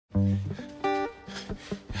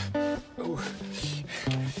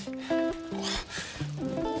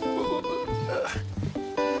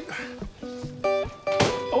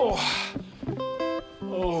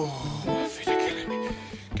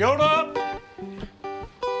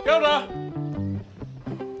Kia ora.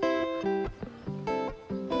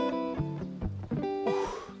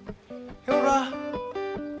 Kia ora.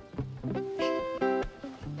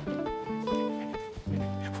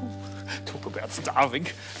 Talk about starving.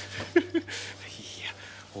 Yeah.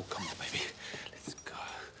 Oh, come on, baby. Let's go.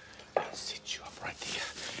 I'll set you up right there.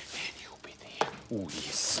 And you'll be there. Oh,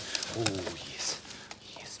 yes. Oh, yes.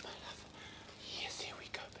 Yes, my love. Yes, here we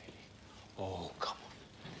go, baby. Oh, come on.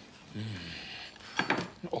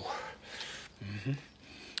 Oh. Mm-hmm.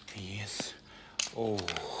 Yes. Oh.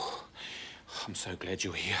 I'm so glad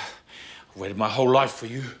you're here. I've waited my whole life for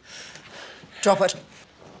you. Drop it.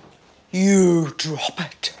 You drop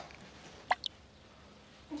it.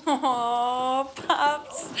 Oh,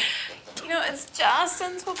 Pups. You know, it's just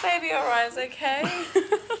until baby arrives, okay?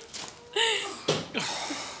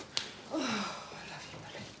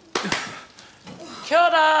 Kia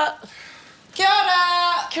ora. Kia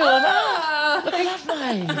ora. Kia ora. Look at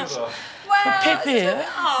that, mate. Wow. Pepe.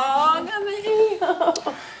 Oh, come here.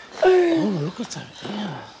 Oh, look at that.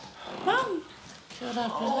 Yeah. Mum. Kia ora,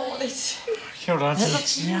 Billy. Kia ora, Auntie. That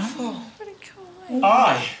looks beautiful. Pretty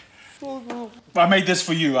cool. I made this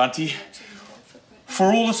for you, Auntie. For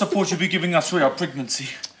all the support you'll be giving us through our pregnancy.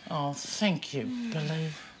 Oh, thank you,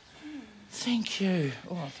 Billy. Thank you.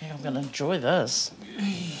 Oh, I think I'm going to enjoy this.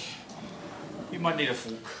 You might need a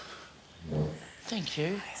fork. Thank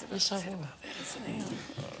you. That's so well.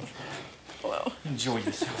 Well. Enjoy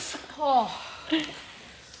yourself. Oh,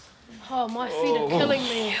 my feet are killing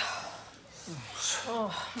me.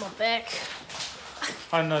 Oh, my back.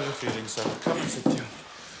 I know the feeling, so come and sit down.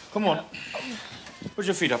 Come on. Put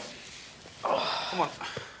your feet up. Come on.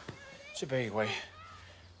 Put your bag away.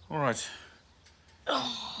 All right.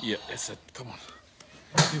 Yeah, that's it. Come on.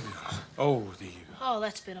 There we go. Oh, there you go. Oh,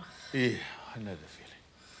 that's better. Yeah, I know the feeling.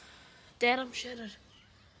 Dad, I'm shattered.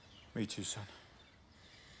 Me too, son.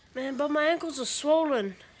 Man, but my ankles are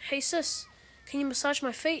swollen. Hey, sis, can you massage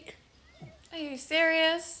my feet? Are you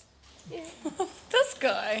serious? Yeah. This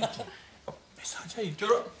guy. Sanjay, get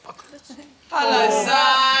up. Hello,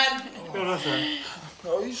 son. Hello,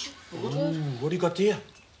 son. Ooh, what do you got there?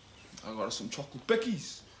 I got some chocolate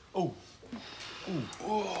bickies. Oh.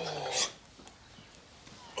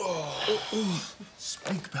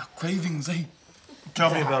 Speak about cravings, eh?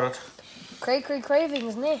 Tell me about it.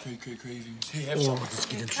 Cravings, ne? Cravings. Hey, have some. Let's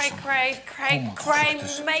get into some. Cray,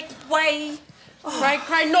 make way.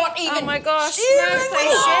 Cray, not even. Oh my gosh, seriously,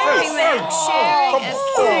 sharing that. Sharing is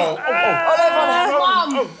king.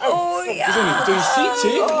 Oh, yeah. There's only 2 seats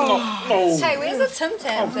here. No. Hey, where's the Tim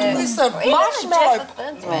Tams at? Where's the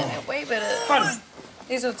marshmallow? Way better.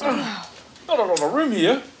 These are Tim. Not a lot of room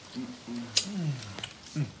here.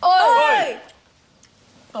 Oi!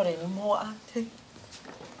 Not even more, Auntie.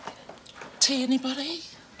 Tea, anybody?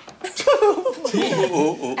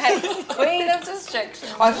 Queen of distraction.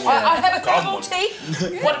 I have a double tea.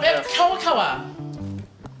 What about kawa?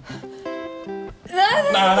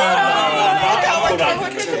 There's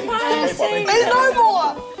no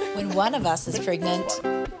more. When one of us is pregnant,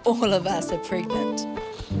 all of us are pregnant.